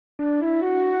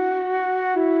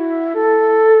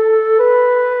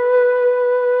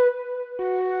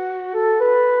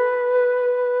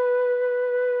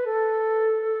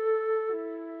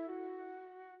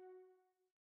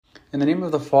name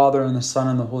of the Father, and the Son,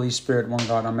 and the Holy Spirit, one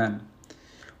God, Amen.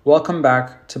 Welcome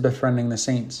back to Befriending the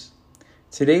Saints.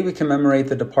 Today we commemorate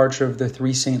the departure of the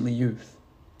three saintly youth.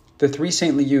 The three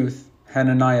saintly youth,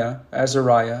 Hananiah,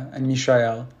 Azariah, and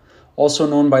Mishael, also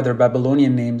known by their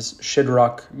Babylonian names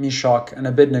Shadrach, Meshach, and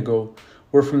Abednego,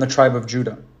 were from the tribe of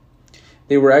Judah.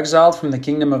 They were exiled from the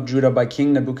kingdom of Judah by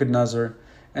King Nebuchadnezzar,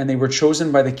 and they were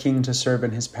chosen by the king to serve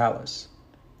in his palace.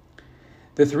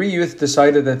 The three youth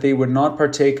decided that they would not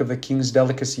partake of the king's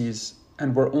delicacies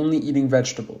and were only eating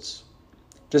vegetables.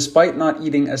 Despite not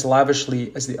eating as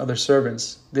lavishly as the other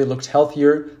servants, they looked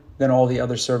healthier than all the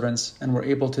other servants and were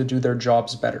able to do their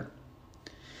jobs better.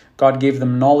 God gave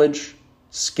them knowledge,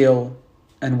 skill,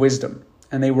 and wisdom,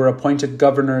 and they were appointed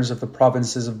governors of the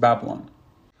provinces of Babylon.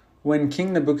 When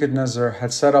King Nebuchadnezzar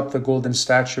had set up the golden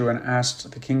statue and asked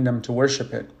the kingdom to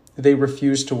worship it, they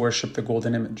refused to worship the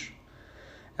golden image.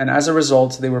 And as a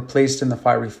result, they were placed in the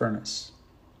fiery furnace.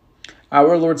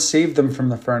 Our Lord saved them from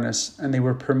the furnace, and they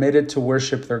were permitted to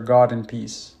worship their God in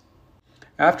peace.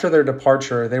 After their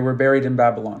departure, they were buried in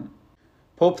Babylon.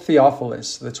 Pope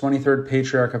Theophilus, the 23rd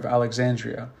Patriarch of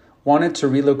Alexandria, wanted to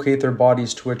relocate their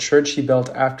bodies to a church he built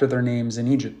after their names in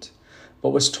Egypt, but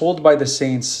was told by the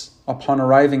saints, upon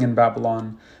arriving in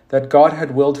Babylon, that God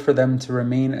had willed for them to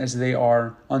remain as they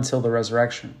are until the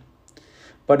resurrection.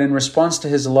 But in response to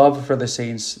his love for the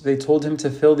saints, they told him to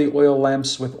fill the oil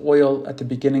lamps with oil at the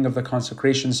beginning of the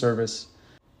consecration service.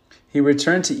 He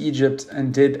returned to Egypt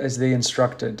and did as they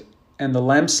instructed, and the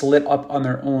lamps lit up on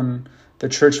their own, the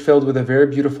church filled with a very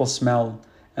beautiful smell,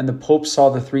 and the Pope saw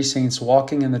the three saints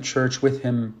walking in the church with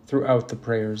him throughout the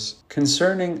prayers.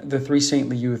 Concerning the three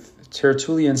saintly youth,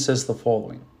 Tertullian says the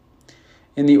following: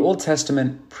 In the Old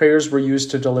Testament, prayers were used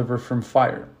to deliver from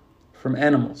fire, from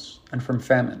animals, and from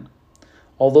famine.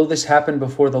 Although this happened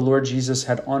before the Lord Jesus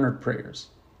had honored prayers,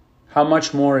 how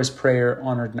much more is prayer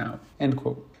honored now? End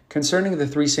quote. Concerning the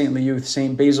three saintly youth,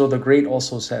 St. Basil the Great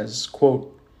also says,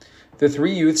 quote, The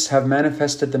three youths have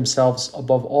manifested themselves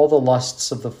above all the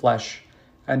lusts of the flesh,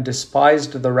 and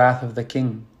despised the wrath of the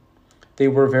king. They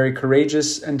were very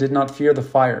courageous and did not fear the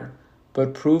fire,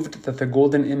 but proved that the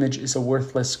golden image is a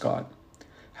worthless god.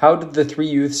 How did the three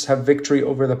youths have victory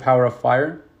over the power of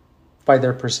fire? By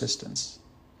their persistence.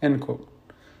 End quote.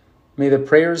 May the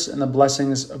prayers and the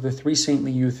blessings of the three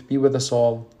saintly youth be with us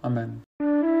all. Amen.